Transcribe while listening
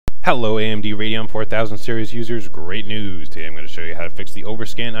Hello AMD Radeon 4000 series users, great news! Today I'm going to show you how to fix the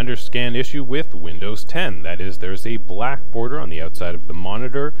Overscan Underscan issue with Windows 10. That is, there's a black border on the outside of the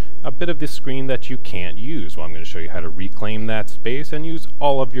monitor, a bit of the screen that you can't use. Well, I'm going to show you how to reclaim that space and use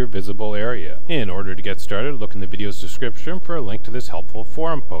all of your visible area. In order to get started, look in the video's description for a link to this helpful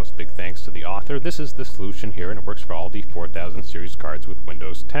forum post. Big thanks to the author. This is the solution here and it works for all the 4000 series cards with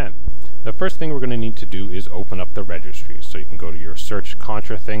Windows 10. The first thing we're going to need to do is open up the registry. So you can go to your search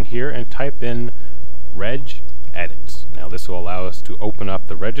Contra thing here and type in regedit. Now this will allow us to open up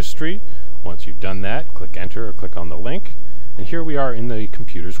the registry. Once you've done that, click enter or click on the link. And here we are in the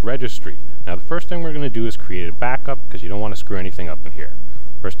computer's registry. Now the first thing we're going to do is create a backup because you don't want to screw anything up in here.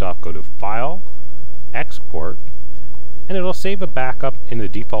 First off, go to File, Export, and it'll save a backup in the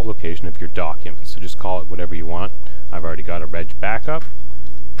default location of your document. So just call it whatever you want. I've already got a reg backup.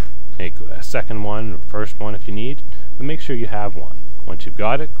 Make a second one or first one if you need, but make sure you have one. Once you've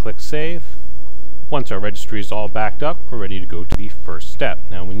got it, click Save. Once our registry is all backed up, we're ready to go to the first step.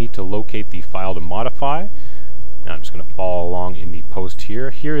 Now we need to locate the file to modify. Now I'm just going to follow along in the post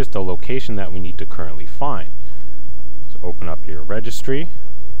here. Here is the location that we need to currently find. So open up your registry.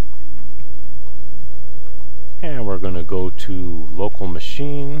 And we're going to go to Local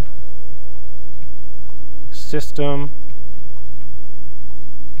Machine, System,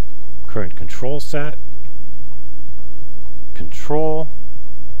 CurrentControlSet, Control,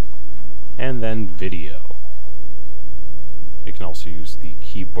 and then Video. You can also use the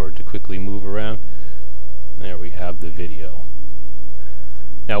keyboard to quickly move around. There we have the video.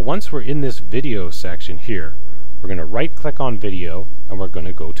 Now once we're in this video section here, we're going to right click on video and we're going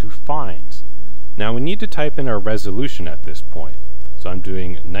to go to Find. Now we need to type in our resolution at this point. So I'm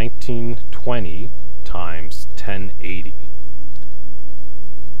doing 1920 times 1080.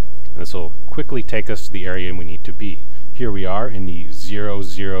 And this will quickly take us to the area we need to be. Here we are in the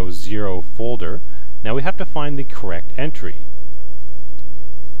 000 folder. Now we have to find the correct entry.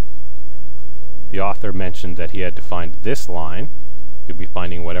 The author mentioned that he had to find this line. You'll be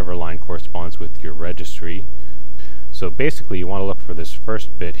finding whatever line corresponds with your registry. So basically you want to look for this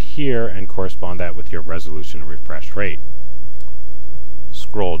first bit here and correspond that with your resolution and refresh rate.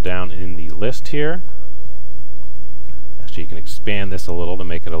 Scroll down in the list here. Actually, you can expand this a little to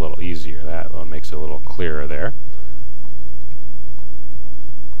make it a little easier. That one makes it a little clearer there.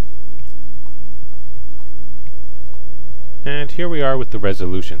 And here we are with the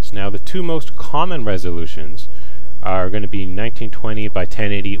resolutions. Now the two most common resolutions are going to be 1920 by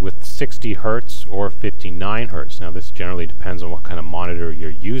 1080 with 60 Hertz or 59 Hertz. Now this generally depends on what kind of monitor you're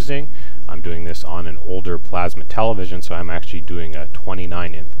using. I'm doing this on an older plasma television, so I'm actually doing a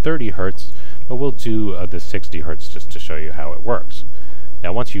 29 and 30 Hertz, but we'll do the 60 Hertz just to show you how it works.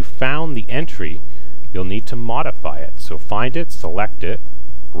 Now once you've found the entry, you'll need to modify it. So find it, select it,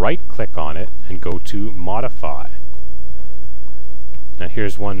 right click on it, and go to Modify. Now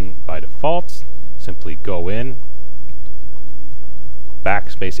here's one by default. Simply go in,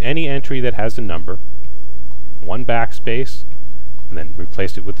 backspace any entry that has a number, one backspace, and then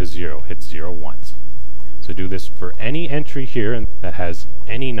replace it with a 0. Hit 0 once. So do this for any entry here that has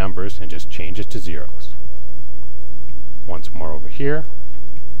any numbers and just change it to zeros. Once more over here.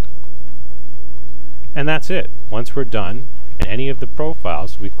 And that's it. Once we're done, in any of the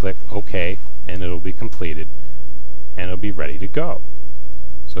profiles, we click OK and it'll be completed and it'll be ready to go.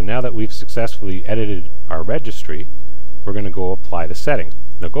 So now that we've successfully edited our registry, we're going to go apply the settings.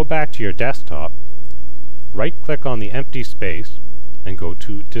 Now go back to your desktop, right click on the empty space and go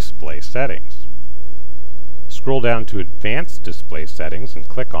to Display Settings. Scroll down to Advanced Display Settings and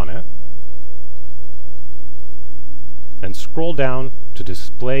click on it. Then scroll down to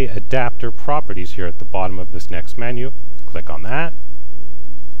Display Adapter Properties here at the bottom of this next menu. Click on that.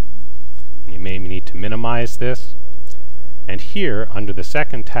 And you may need to minimize this. And here, under the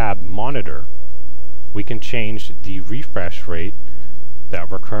second tab, Monitor, we can change the refresh rate that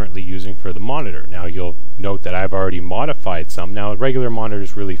we're currently using for the monitor. Now you'll note that I've already modified some. Now a regular monitor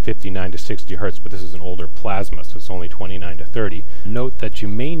is really 59 to 60 Hertz, but this is an older plasma, so it's only 29 to 30. Note that you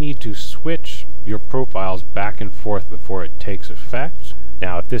may need to switch your profiles back and forth before it takes effect.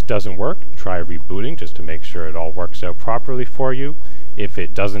 Now if this doesn't work, try rebooting just to make sure it all works out properly for you. If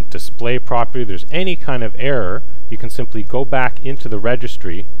it doesn't display properly, there's any kind of error, you can simply go back into the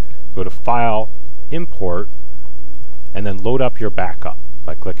registry, go to File, Import, and then load up your backup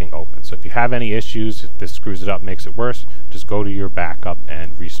by clicking Open. So if you have any issues, if this screws it up, makes it worse, just go to your backup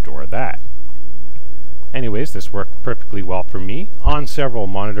and restore that. Anyways, this worked perfectly well for me on several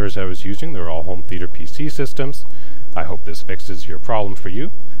monitors I was using. They're all home theater PC systems. I hope this fixes your problem for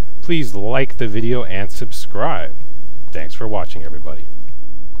you. Please like the video and subscribe. Thanks for watching, everybody.